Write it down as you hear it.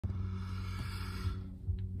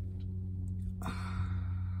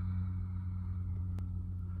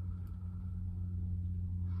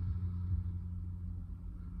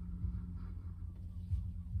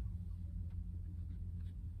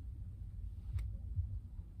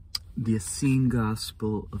The Essene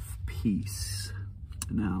Gospel of Peace.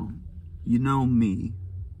 Now, you know me,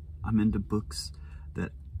 I'm into books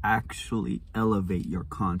that actually elevate your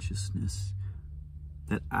consciousness,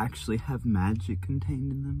 that actually have magic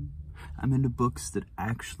contained in them. I'm into books that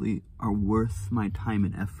actually are worth my time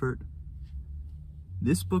and effort.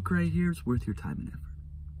 This book right here is worth your time and effort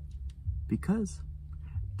because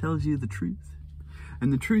it tells you the truth.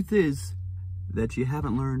 And the truth is that you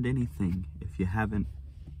haven't learned anything if you haven't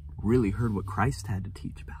really heard what Christ had to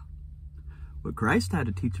teach about. What Christ had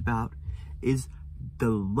to teach about is the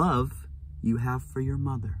love you have for your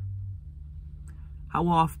mother. How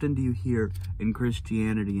often do you hear in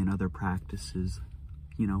Christianity and other practices,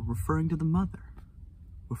 referring to the mother,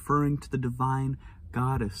 referring to the divine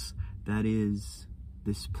goddess that is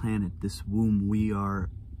this planet, this womb we are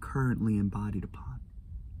currently embodied upon?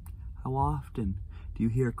 How often do you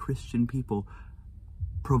hear Christian people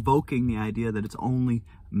provoking the idea that it's only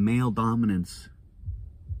male dominance?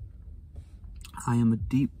 I am a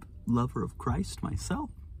deep lover of Christ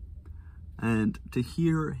myself, and to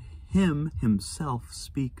hear him himself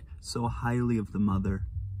speak so highly of the mother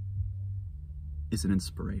is an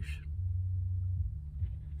inspiration.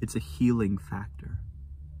 It's a healing factor.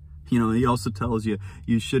 He also tells you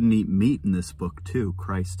you shouldn't eat meat in this book too,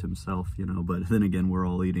 Christ himself, but then again, we're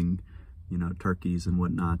all eating turkeys and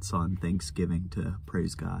whatnots on Thanksgiving to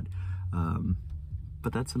praise God.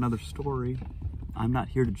 But that's another story. I'm not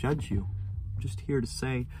here to judge you. I'm just here to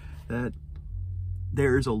say that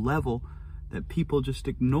there's a level that people just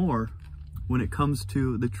ignore when it comes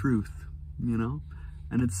to the truth, and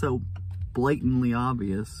it's so blatantly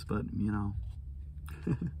obvious, but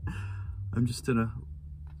I'm just in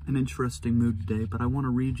an interesting mood today, but I want to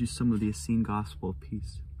read you some of the Essene Gospel of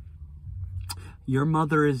Peace. Your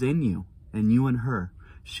mother is in you, and you in her.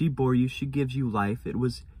 She bore you, she gives you life. It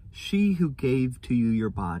was she who gave to you your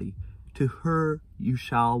body. To her you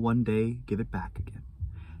shall one day give it back again.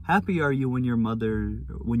 Happy are you when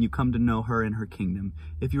you come to know her in her kingdom.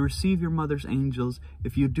 If you receive your mother's angels,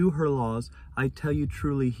 if you do her laws, I tell you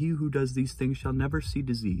truly, he who does these things shall never see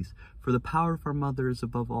disease. For the power of our mother is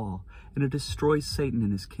above all, and it destroys Satan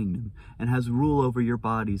in his kingdom, and has rule over your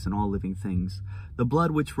bodies and all living things. The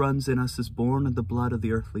blood which runs in us is born of the blood of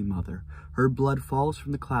the earthly mother. Her blood falls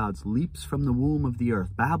from the clouds, leaps from the womb of the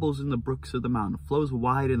earth, babbles in the brooks of the mountain, flows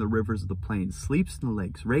wide in the rivers of the plains, sleeps in the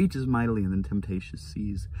lakes, rages mightily in the tempestuous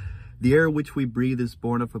seas. The air which we breathe is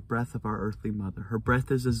born of a breath of our earthly mother. Her breath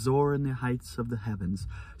is azure in the heights of the heavens,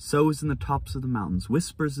 sows in the tops of the mountains,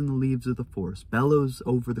 whispers in the leaves of the forest, bellows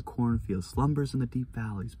over the cornfields, slumbers in the deep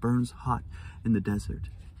valleys, burns hot in the desert.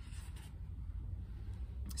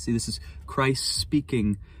 See, this is Christ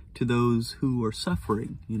speaking to those who are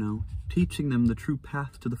suffering, teaching them the true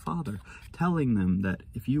path to the Father, telling them that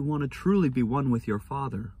if you want to truly be one with your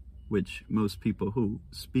Father, which most people who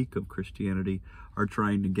speak of Christianity are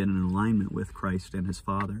trying to get in alignment with Christ and his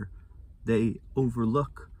Father, they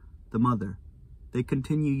overlook the mother. They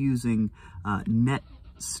continue using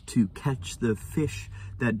nets to catch the fish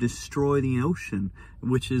that destroy the ocean,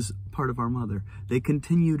 which is part of our mother. They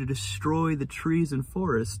continue to destroy the trees and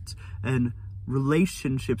forests and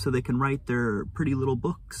relationships so they can write their pretty little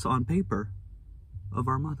books on paper of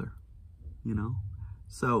our mother,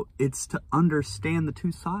 So it's to understand the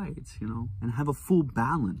two sides, and have a full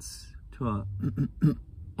balance to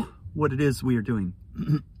what it is we are doing.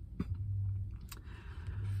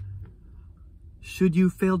 Should you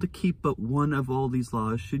fail to keep but one of all these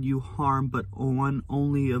laws, should you harm but one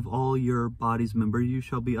only of all your body's members, you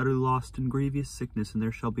shall be utterly lost in grievous sickness, and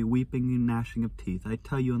there shall be weeping and gnashing of teeth. I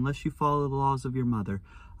tell you, unless you follow the laws of your mother,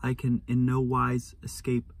 I can in no wise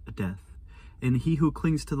escape a death. And he who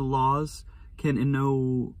clings to the laws can in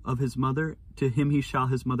know of his mother, to him he shall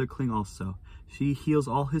his mother cling also. She heals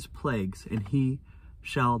all his plagues, and he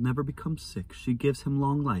shall never become sick. She gives him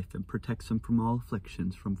long life and protects him from all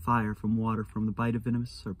afflictions, from fire, from water, from the bite of venomous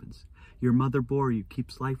serpents. Your mother bore you,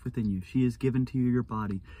 keeps life within you. She has given to you your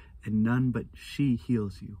body, and none but she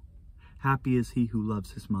heals you. Happy is he who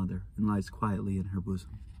loves his mother and lies quietly in her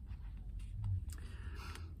bosom.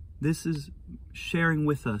 This is sharing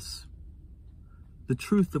with us the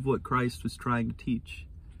truth of what Christ was trying to teach.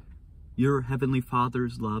 Your heavenly Father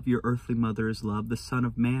is love. Your earthly mother is love. The Son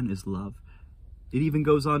of Man is love. It even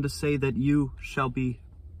goes on to say that you shall be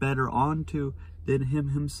better on to than him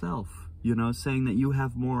himself, saying that you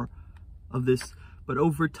have more of this But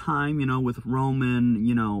over time, you know, with Roman,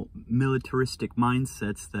 you know, militaristic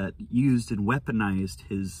mindsets that used and weaponized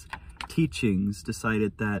his teachings,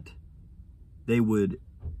 decided that they would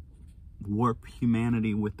warp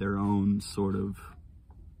humanity with their own sort of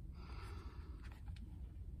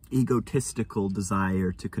egotistical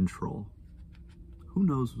desire to control. Who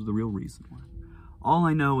knows the real reason why? All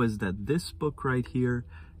I know is that this book right here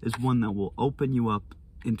is one that will open you up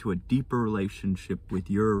into a deeper relationship with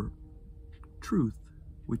your truth,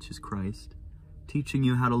 which is Christ, teaching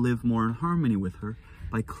you how to live more in harmony with her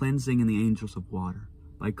by cleansing in the angels of water,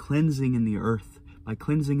 by cleansing in the earth, by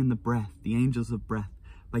cleansing in the breath, the angels of breath,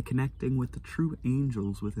 by connecting with the true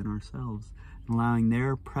angels within ourselves, and allowing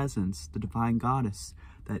their presence, the divine goddess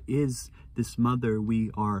that is this mother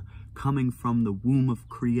we are coming from the womb of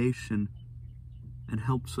creation, and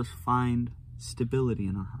helps us find stability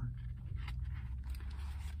in our heart.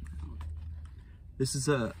 This is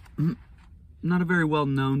not a very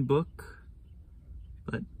well-known book,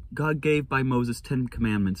 but God gave by Moses 10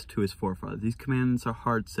 commandments to his forefathers. These commandments are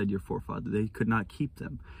hard, said your forefather. They could not keep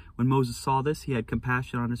them. When Moses saw this, he had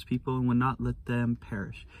compassion on his people and would not let them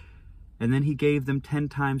perish. And then he gave them 10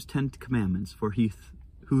 times 10 commandments, for he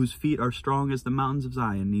whose feet are strong as the mountains of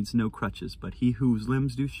Zion needs no crutches, but he whose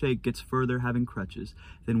limbs do shake gets further having crutches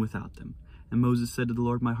than without them. And Moses said to the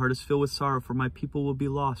Lord, my heart is filled with sorrow, for my people will be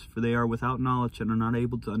lost, for they are without knowledge and are not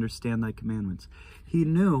able to understand thy commandments. He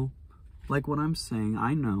knew, like what I'm saying,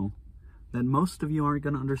 I know, that most of you aren't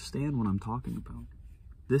going to understand what I'm talking about.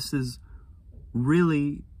 This is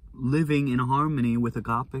really living in harmony with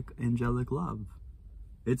agapic angelic love.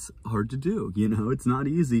 It's hard to do, you know. It's not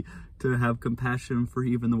easy to have compassion for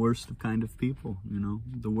even the worst of kind of people, you know.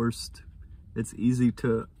 The worst, it's easy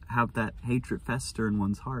to have that hatred fester in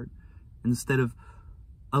one's heart, instead of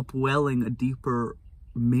upwelling a deeper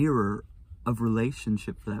mirror of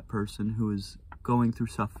relationship for that person who is going through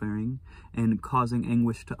suffering and causing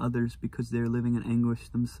anguish to others because they're living in anguish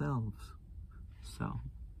themselves. So,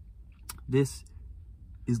 this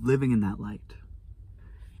is living in that light.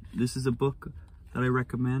 This is a book that I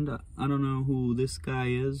recommend. I don't know who this guy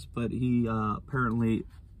is, but he apparently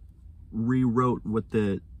rewrote what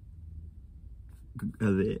the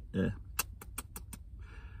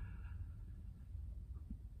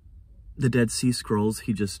Dead Sea Scrolls.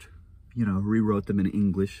 He just, you know, rewrote them in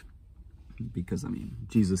English because, I mean,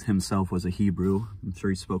 Jesus himself was a Hebrew. I'm sure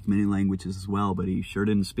he spoke many languages as well, but he sure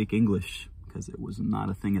didn't speak English because it was not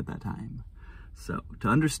a thing at that time. So to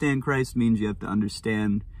understand Christ means you have to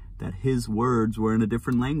understand that his words were in a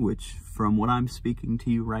different language from what I'm speaking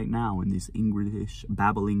to you right now in this English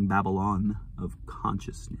babbling Babylon of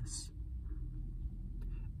consciousness.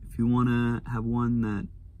 If you want to have one that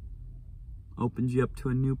opens you up to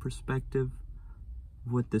a new perspective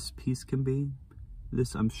of what this piece can be,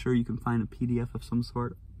 this, I'm sure you can find a PDF of some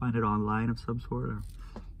sort, find it online of some sort, or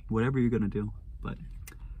whatever you're going to do. But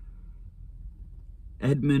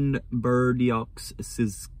Edmond Bordeaux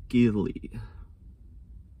szekely.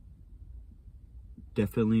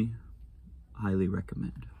 Definitely highly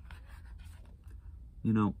recommend.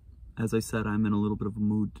 You know, as I said, I'm in a little bit of a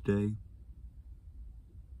mood today.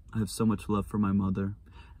 I have so much love for my mother,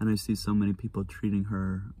 and I see so many people treating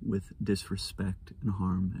her with disrespect and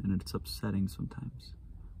harm, and it's upsetting sometimes.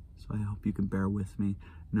 So I hope you can bear with me.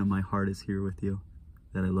 You know, my heart is here with you,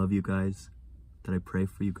 that I love you guys, that I pray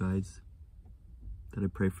for you guys, that I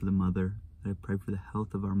pray for the mother, that I pray for the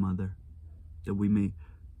health of our mother, that we may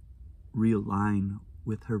realign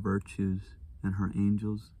with her virtues and her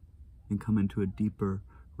angels and come into a deeper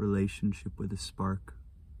relationship with the spark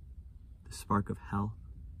of health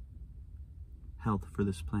for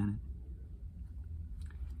this planet.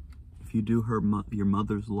 If you do your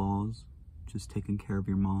mother's laws, just taking care of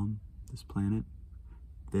your mom, this planet,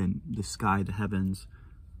 then the sky, the heavens,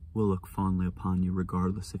 will look fondly upon you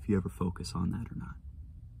regardless if you ever focus on that or not.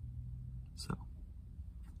 So,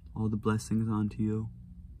 all the blessings onto you.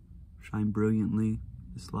 Shine brilliantly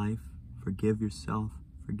this life. Forgive yourself,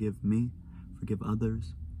 forgive me, forgive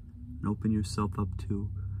others, and open yourself up to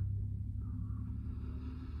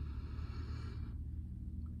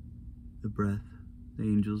the breath, the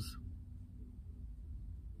angels.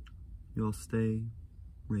 You all stay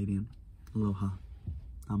radiant. Aloha.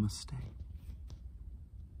 Namaste.